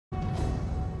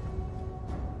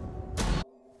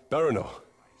Baranor.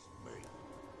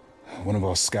 One of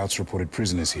our scouts reported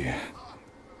prisoners here.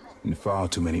 And far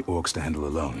too many orcs to handle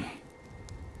alone.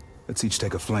 Let's each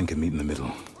take a flank and meet in the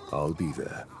middle. I'll be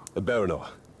there. Baranor,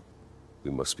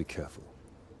 we must be careful.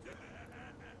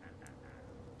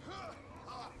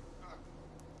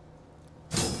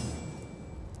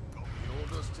 Got the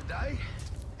orders today?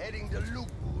 Heading to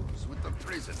Loopwoods with the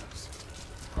prisoners.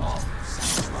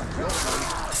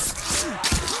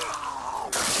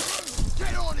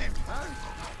 Get on him, huh?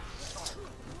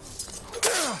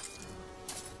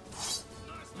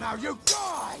 Now you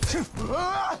die!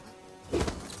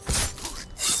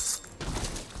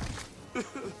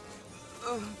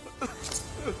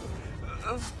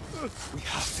 We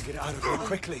have to get out of here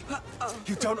quickly.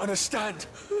 You don't understand.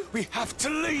 We have to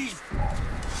leave.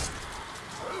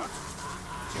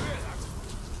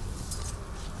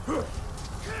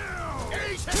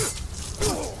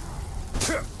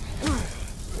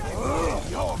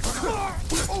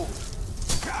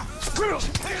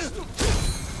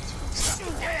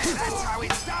 That's how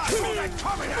it starts! They're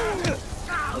coming out!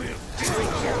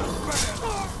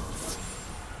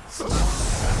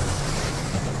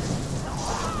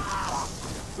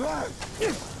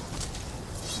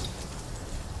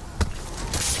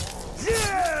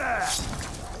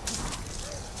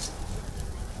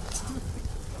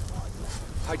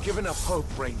 I'd given up hope,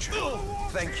 Ranger.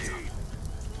 Thank you.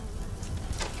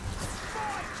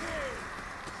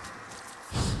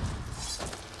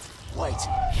 Wait. The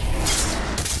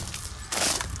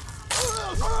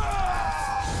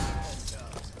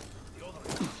other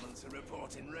governments are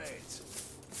reporting raids.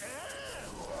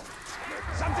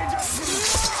 Something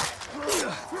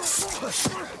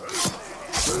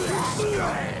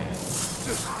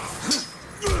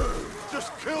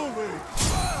just kill me.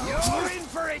 You're in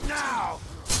for it now.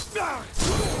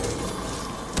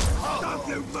 Don't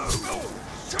you move.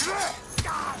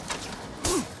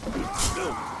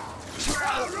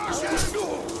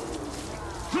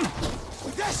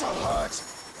 This'll hurt!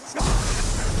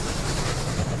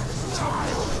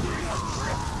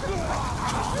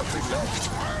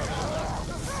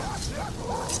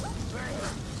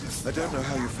 I don't know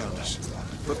how you found us,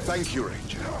 but thank you,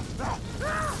 Ranger.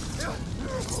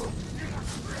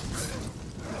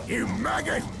 You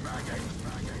maggot!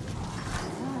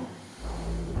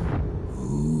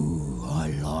 Ooh, I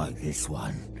like this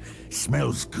one.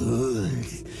 Smells good.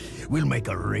 We'll make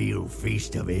a real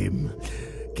feast of him.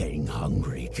 Getting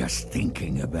hungry just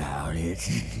thinking about it.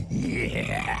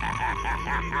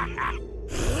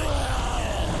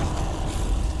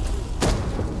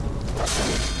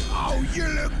 Oh, you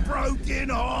look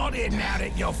broken-hearted now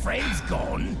that your friend's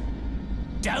gone.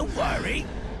 Don't worry,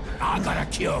 I got a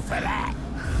cure for that.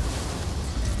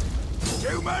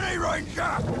 Too many,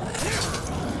 Ranger!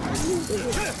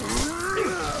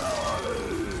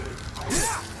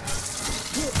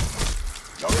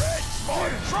 Your head's my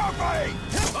trophy!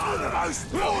 On the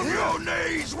most on your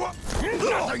knees! What?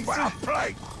 Nothing but a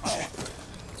plate!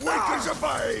 Weak as a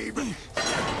babe!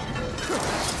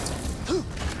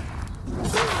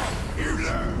 You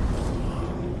learn!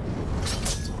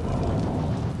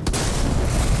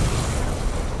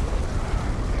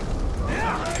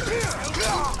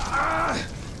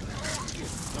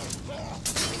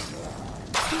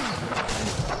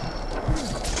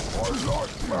 I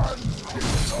like man!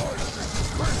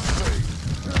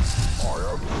 I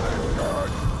am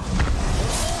legendarium!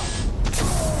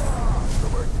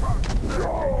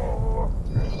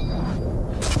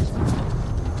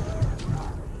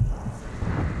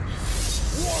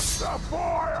 What's the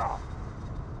fire?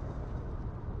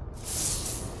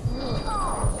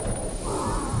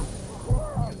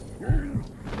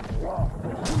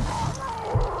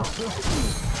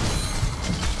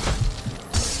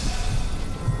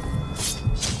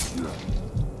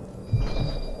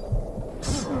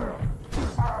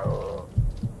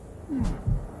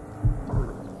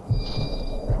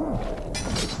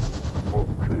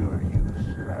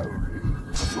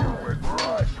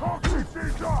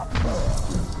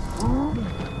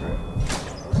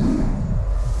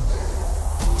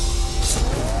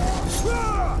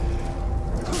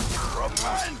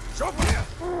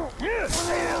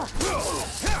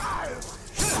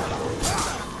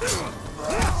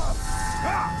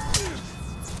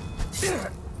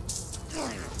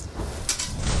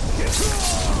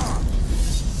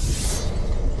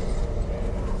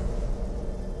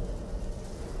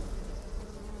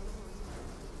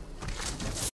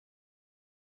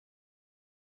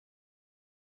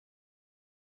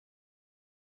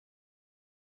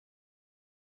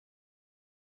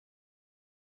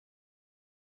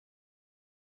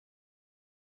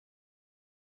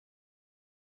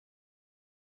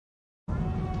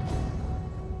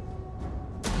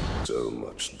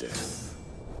 much death.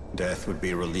 Death would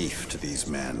be relief to these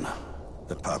men.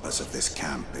 The purpose of this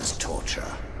camp is torture.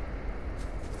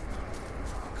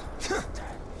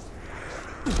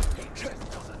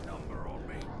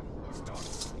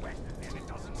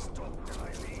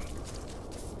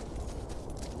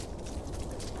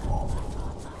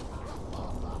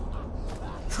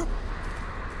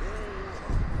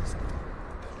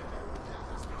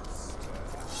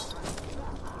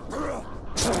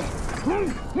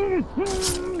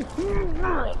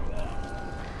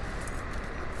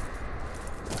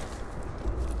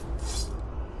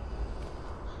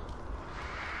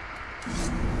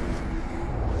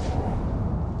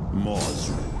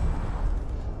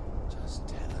 Just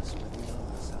tell us where the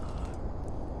others are.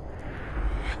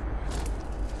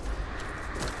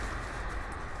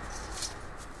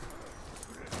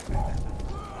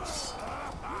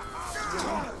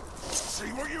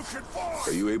 See what you can find!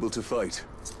 Are you able to fight?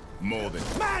 More than...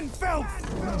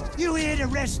 Man-filth! You here to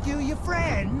rescue your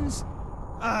friends?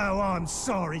 Oh, I'm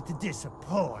sorry to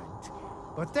disappoint,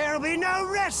 but there'll be no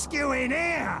rescuing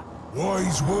here!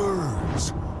 Wise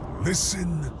words.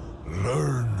 Listen,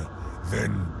 learn,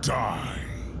 then die.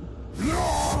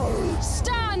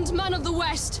 Stand, man of the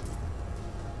West!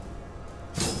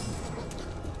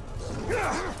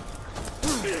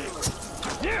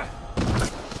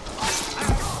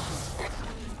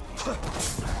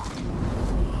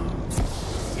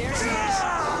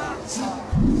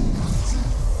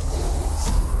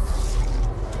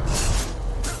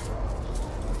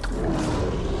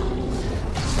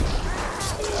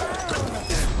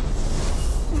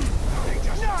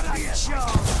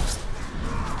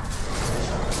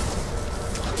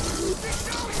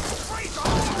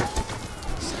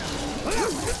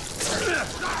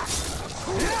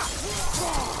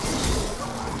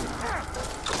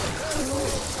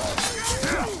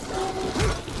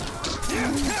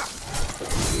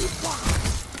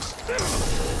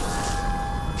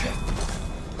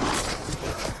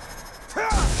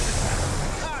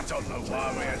 I don't know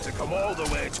why we had to come all the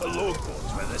way to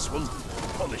Locals for this one.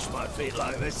 Punish my feet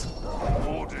like this.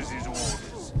 Orders is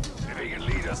orders. If he can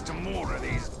lead us to more of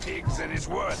these pigs, then it's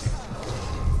worth it.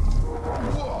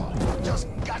 Whoa! Just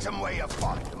gut 'em where you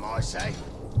find them, I say.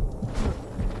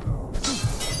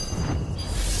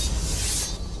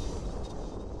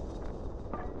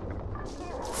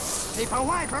 Keep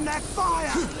away from that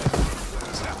fire!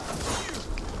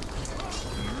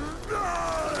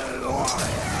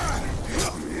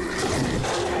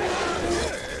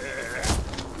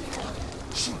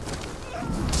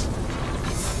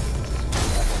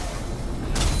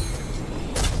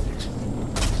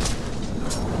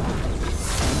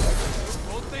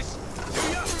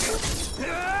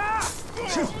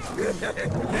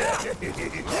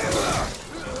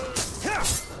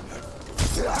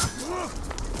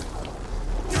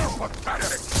 You're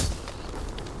pathetic!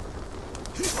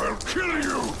 I'll kill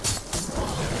you!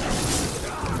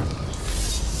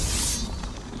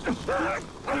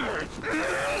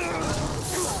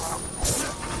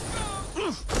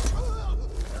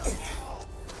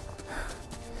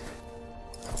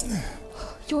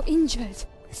 You're injured.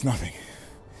 It's nothing.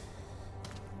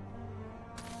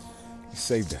 You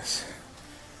saved us.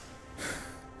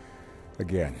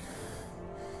 Again.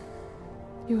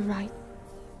 You were right.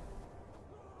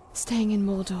 Staying in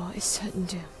Mordor is certain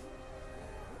doom.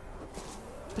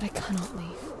 But I cannot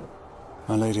leave.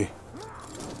 My lady.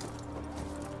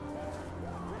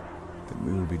 Then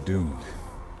we will be doomed.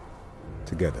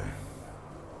 Together.